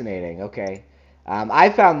 Fascinating. Okay, I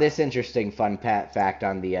found this interesting fun fact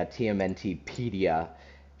on the TMNTpedia.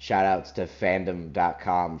 Shoutouts to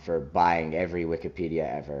fandom.com for buying every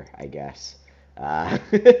Wikipedia ever, I guess.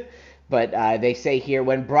 But they say here,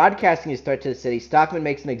 when broadcasting his threat to the city, Stockman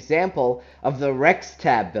makes an example of the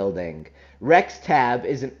Rextab building. Rextab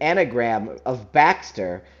is an anagram of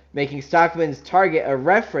Baxter, making Stockman's target a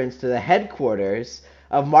reference to the headquarters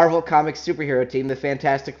of Marvel Comics superhero team, the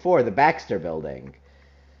Fantastic Four, the Baxter building.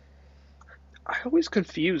 I always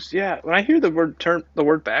confuse. Yeah, when I hear the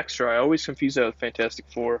word Baxter, I always confuse that with Fantastic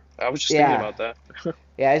Four. I was just thinking about that.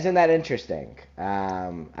 Yeah, isn't that interesting?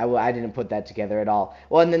 I didn't put that together at all.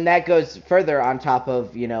 Well, and then that goes further on top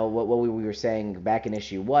of what we were saying back in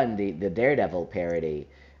issue 1, the Daredevil parody.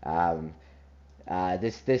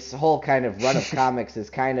 This whole kind of run of comics is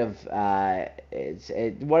kind of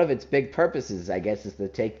one of its big purposes, I guess, is to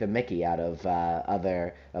take the Mickey out of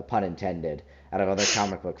other, pun intended, out of other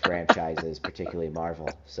comic book franchises, particularly Marvel.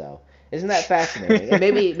 So isn't that fascinating? And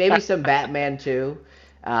maybe some Batman too,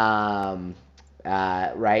 right?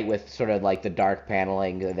 With sort of like the dark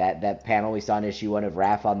paneling, that panel we saw in issue 1 of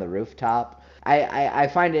Raph on the rooftop. I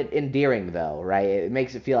find it endearing though, right? It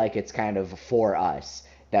makes it feel like it's kind of for us,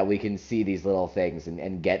 that we can see these little things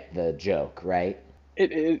and get the joke, right?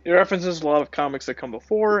 It references a lot of comics that come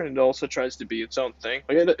before, and it also tries to be its own thing.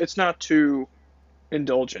 Like it's not too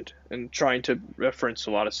indulgent in trying to reference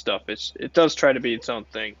a lot of stuff. It does try to be its own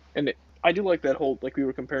thing, and I do like that whole, like we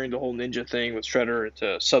were comparing the whole ninja thing with Shredder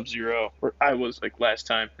to Sub-Zero, where I was like last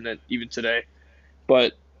time, and then even today.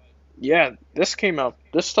 But yeah, this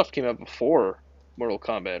stuff came out before Mortal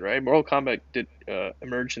Kombat, right? Mortal Kombat did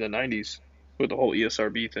emerge in the 90s with the whole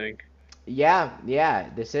ESRB thing. Yeah,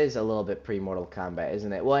 this is a little bit pre-Mortal Kombat,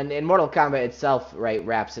 isn't it? Well, and Mortal Kombat itself, right,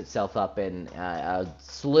 wraps itself up in a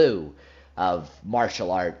slew of martial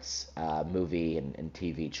arts movie and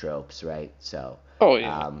TV tropes, right? So,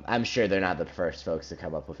 I'm sure they're not the first folks to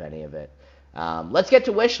come up with any of it. Let's get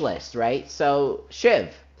to wish list, right? So,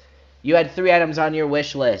 Shiv, you had 3 items on your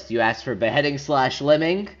wish list. You asked for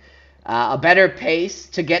beheading/limbing, a better pace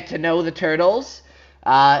to get to know the turtles,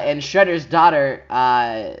 and Shredder's daughter,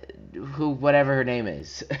 who whatever her name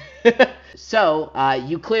is. So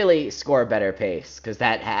you clearly score a better pace because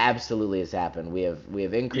that absolutely has happened. We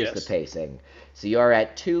have increased the Yes. pacing. So you're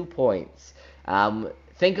at 2 points.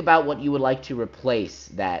 Think about what you would like to replace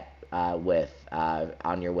that with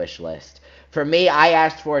on your wish list. For me, I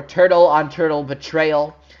asked for turtle on turtle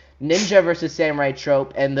betrayal, ninja versus samurai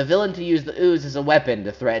trope, and the villain to use the ooze as a weapon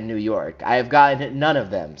to threaten New York. I have gotten none of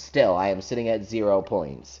them. Still, I am sitting at 0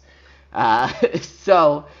 points. Uh,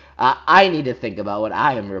 so I need to think about what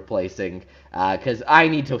I am replacing because I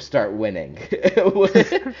need to start winning. Well,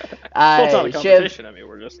 it's not a Shiv, competition. I mean,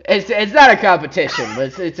 we're just. it's not a competition,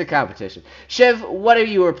 but it's a competition. Shiv, what are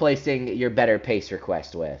you replacing your better pace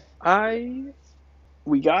request with?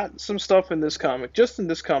 We got some stuff in this comic. Just in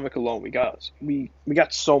this comic alone, we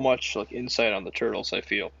got so much like insight on the turtles. I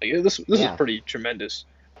feel like this is Yeah. pretty tremendous.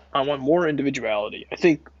 I want more individuality. I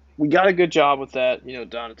think we got a good job with that. You know,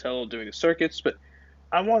 Donatello doing the circuits, but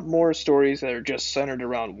I want more stories that are just centered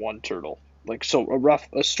around one turtle. Like so,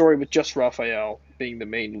 a story with just Raphael being the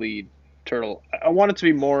main lead turtle. I want it to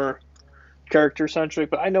be more character centric,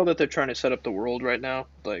 but I know that they're trying to set up the world right now.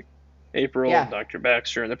 Like April Yeah. and Dr.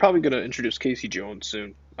 Baxter, and they're probably going to introduce Casey Jones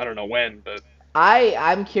soon. I don't know when, but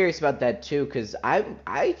I'm curious about that too because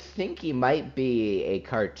I think he might be a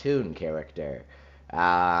cartoon character.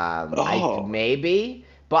 Oh. Maybe,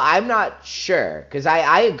 but I'm not sure because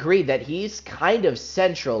I agree that he's kind of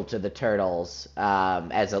central to the turtles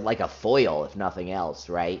as a foil if nothing else,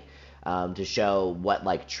 right? To show what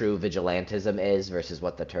like true vigilantism is versus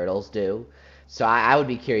what the turtles do. So I would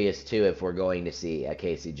be curious too if we're going to see a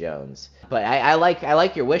Casey Jones. But I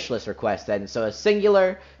like your wish list request then. So a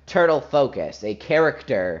singular turtle focus, a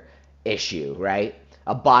character issue, right?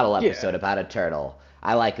 A bottle Yeah. episode about a turtle.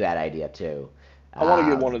 I like that idea too. I want to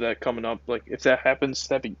get Um, one of that coming up. Like if that happens,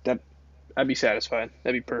 I'd be satisfied.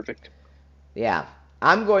 That'd be perfect. Yeah,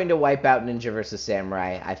 I'm going to wipe out Ninja versus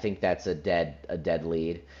Samurai. I think that's a dead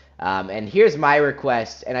lead. And here's my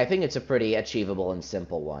request, and I think it's a pretty achievable and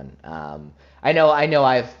simple one. I know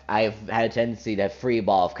I've had a tendency to free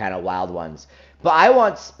ball of kind of wild ones, but I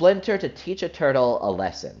want Splinter to teach a turtle a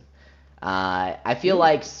lesson. I feel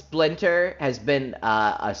like Splinter has been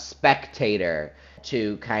a spectator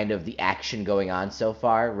to kind of the action going on so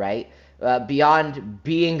far, right? Beyond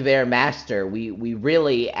being their master, we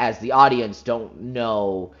really, as the audience, don't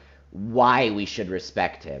know why we should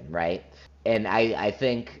respect him, right? And I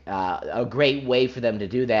think a great way for them to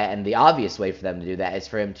do that, and the obvious way for them to do that, is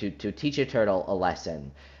for him to teach a turtle a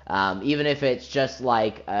lesson. Even if it's just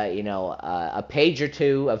like, a page or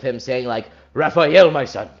two of him saying, like, Raphael, my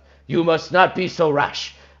son, you must not be so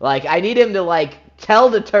rash. Like, I need him to, like, tell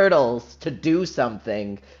the turtles to do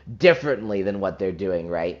something differently than what they're doing,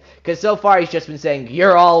 right? Because so far he's just been saying,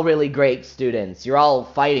 you're all really great students. You're all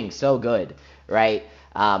fighting so good, right?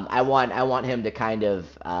 I want him to kind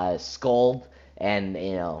of scold and,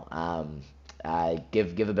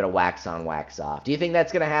 give a bit of wax on, wax off. Do you think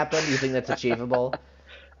that's going to happen? Do you think that's achievable?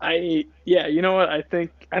 Yeah, you know what? I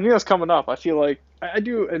think that's coming up. I feel like I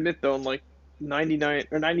do admit though, in like 99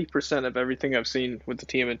 or 90% of everything I've seen with the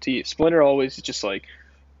TMNT, Splinter always is just like,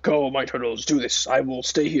 "Go, my turtles, do this. I will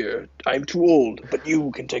stay here. I'm too old, but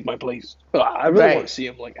you can take my place." But I really Right. want to see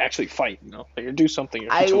him like actually fight, like or do something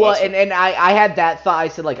or I teach a well, lesson. and I had that thought. I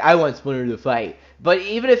said like I want Splinter to fight, but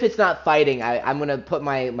even if it's not fighting, I'm gonna put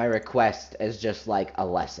my request as just like a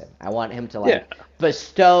lesson. I want him to like Yeah.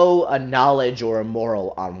 bestow a knowledge or a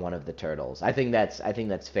moral on one of the turtles. I think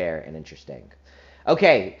that's fair and interesting.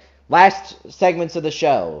 Okay, last segments of the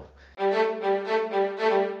show.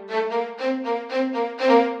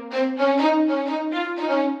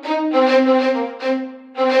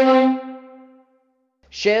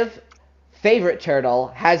 Shiv, favorite turtle,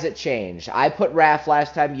 has it changed? I put Raph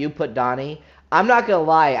last time, you put Donnie. I'm not gonna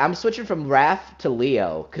lie, I'm switching from Raph to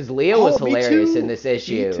Leo, because Leo was Oh, me hilarious too. in this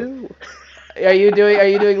issue. Me too. Are you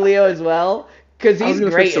doing Leo as well? Because I was he's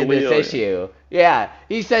gonna great switch in to this Leo, yeah. issue. Yeah,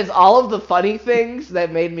 he says all of the funny things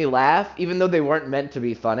that made me laugh, even though they weren't meant to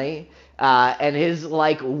be funny. And his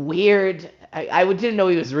like weird, I didn't know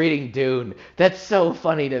he was reading Dune. That's so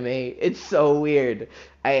funny to me. It's so weird.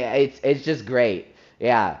 It's just great.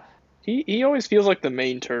 Yeah. He always feels like the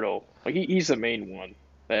main turtle. Like he's the main one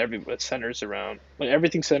that centers around. Like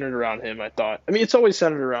everything's centered around him. I mean, it's always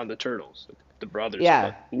centered around the turtles, the brothers.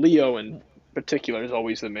 Yeah. But Leo in particular is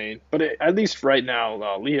always the main. But at least right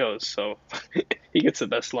now, Leo's so he gets the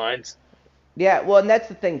best lines. Yeah, well, and that's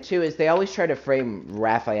the thing too is they always try to frame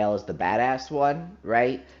Raphael as the badass one,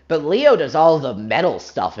 right? But Leo does all the metal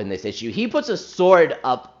stuff in this issue. He puts a sword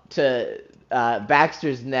up to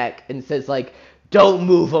Baxter's neck and says like, Don't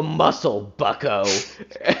move a muscle, bucko.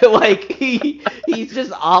 Like, he's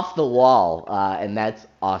just off the wall, and that's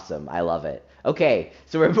awesome. I love it. Okay,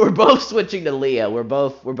 so we're both switching to Leo. We're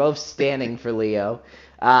both standing for Leo.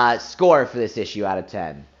 Score for this issue out of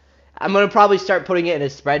 10. I'm gonna probably start putting it in a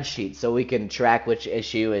spreadsheet so we can track which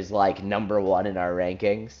issue is like number 1 in our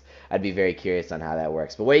rankings. I'd be very curious on how that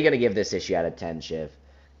works. But what are you gonna give this issue out of 10, Shiv?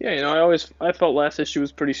 Yeah, I felt last issue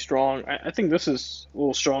was pretty strong. I think this is a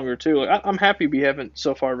little stronger too. Like I'm happy we haven't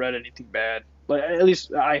so far read anything bad. Like at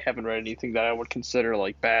least I haven't read anything that I would consider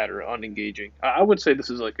like bad or unengaging. I would say this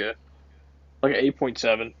is like an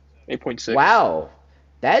 8.7, 8.6. Wow.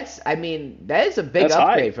 That is a big That's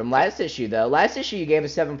upgrade high. from last issue, though. Last issue you gave a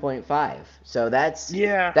 7.5, so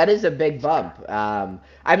Yeah. that is a big bump.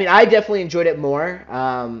 I definitely enjoyed it more.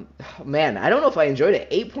 Man, I don't know if I enjoyed it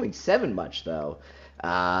 8.7 much though.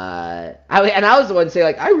 I was the one to say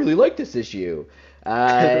like I really like this issue.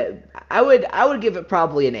 I would give it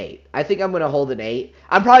probably an 8. I think I'm gonna hold an 8.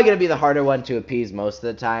 I'm probably gonna be the harder one to appease most of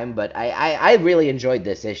the time, but I really enjoyed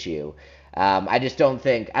this issue. I don't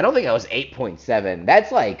think I was 8.7.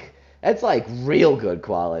 That's like real good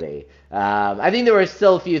quality. I think there were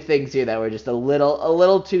still a few things here that were just a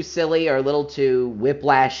little too silly or a little too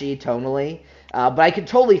whiplashy tonally, but I could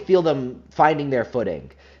totally feel them finding their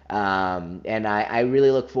footing. And I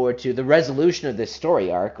really look forward to the resolution of this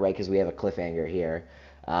story arc, right? Because we have a cliffhanger here,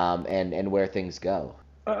 and where things go.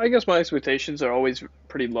 I guess my expectations are always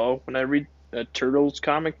pretty low when I read a Turtles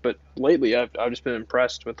comic, but lately I've just been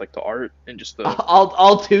impressed with like the art and just the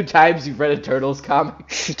all 2 times you've read a Turtles comic.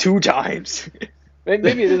 2 times. Maybe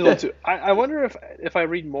it is a little too. I wonder if I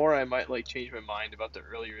read more, I might like change my mind about the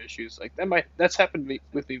earlier issues. Like that's happened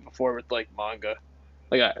with me before with like manga.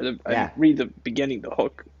 Like I read the beginning, the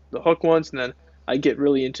hook ones, and then I get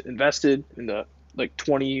really invested in the like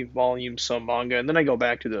 20 volumes some manga, and then I go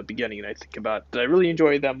back to the beginning and I think about, did I really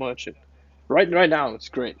enjoy it that much? And right now it's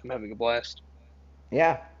great. I'm having a blast.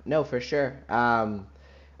 Yeah, no, for sure.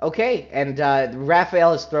 Okay, and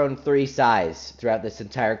Raphael has thrown 3 sighs throughout this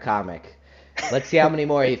entire comic. Let's see how many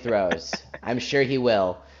more he throws. I'm sure he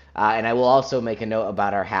will. And I will also make a note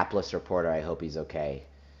about our hapless reporter. I hope he's okay.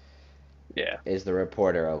 Yeah. Is the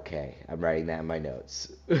reporter okay? I'm writing that in my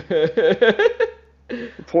notes. Reporters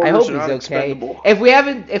I hope are he's not okay. expendable. If we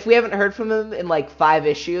haven't heard from him in like 5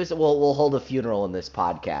 issues, we'll hold a funeral in this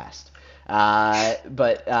podcast.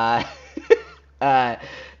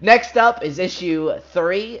 Next up is issue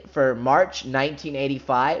 3 for March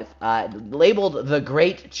 1985, labeled The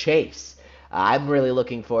Great Chase. I'm really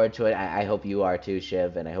looking forward to it. I hope you are too,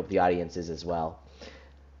 Shiv, and I hope the audience is as well.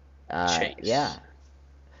 Chase. Yeah.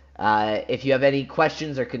 If you have any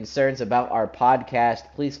questions or concerns about our podcast,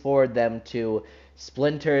 please forward them to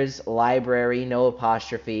splinterslibrary, no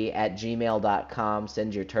apostrophe, @gmail.com.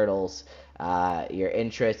 Send your turtles, your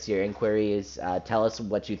interests, your inquiries. Tell us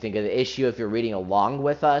what you think of the issue. If you're reading along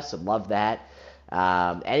with us, I'd love that.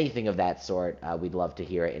 Anything of that sort, we'd love to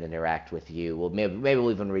hear it and interact with you. Maybe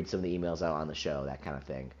we'll even read some of the emails out on the show, that kind of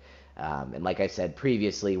thing. And like I said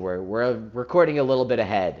previously, we're recording a little bit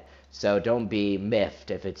ahead, so don't be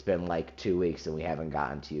miffed if it's been like 2 weeks and we haven't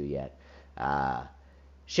gotten to you yet.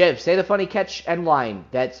 Shiv, say the funny catch and line.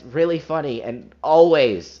 That's really funny and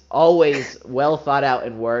always well thought out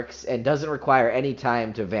and works and doesn't require any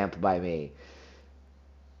time to vamp by me.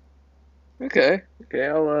 Okay,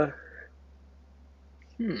 I'll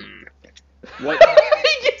What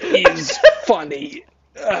is funny?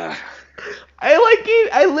 I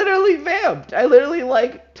literally vamped. I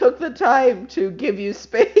literally took the time to give you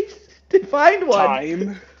space to find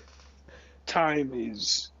one. Time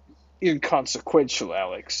is inconsequential,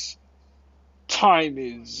 Alex. Time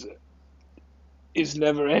is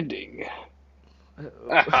never ending.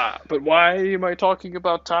 But why am I talking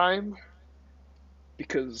about time?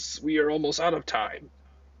 Because we are almost out of time.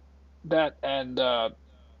 That and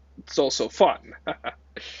it's also fun.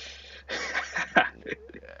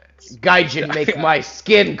 Gaijin make my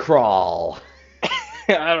skin crawl.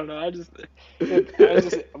 I don't know. I was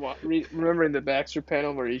just remembering the Baxter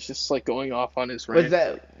panel where he's just going off on his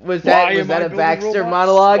rant. Was that a Baxter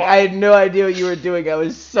monologue? Why? I had no idea what you were doing. I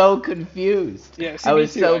was so confused. Yeah, I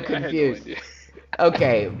was so confused.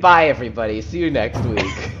 Okay, bye everybody. See you next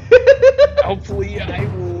week. Hopefully I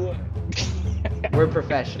will. We're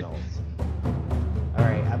professionals.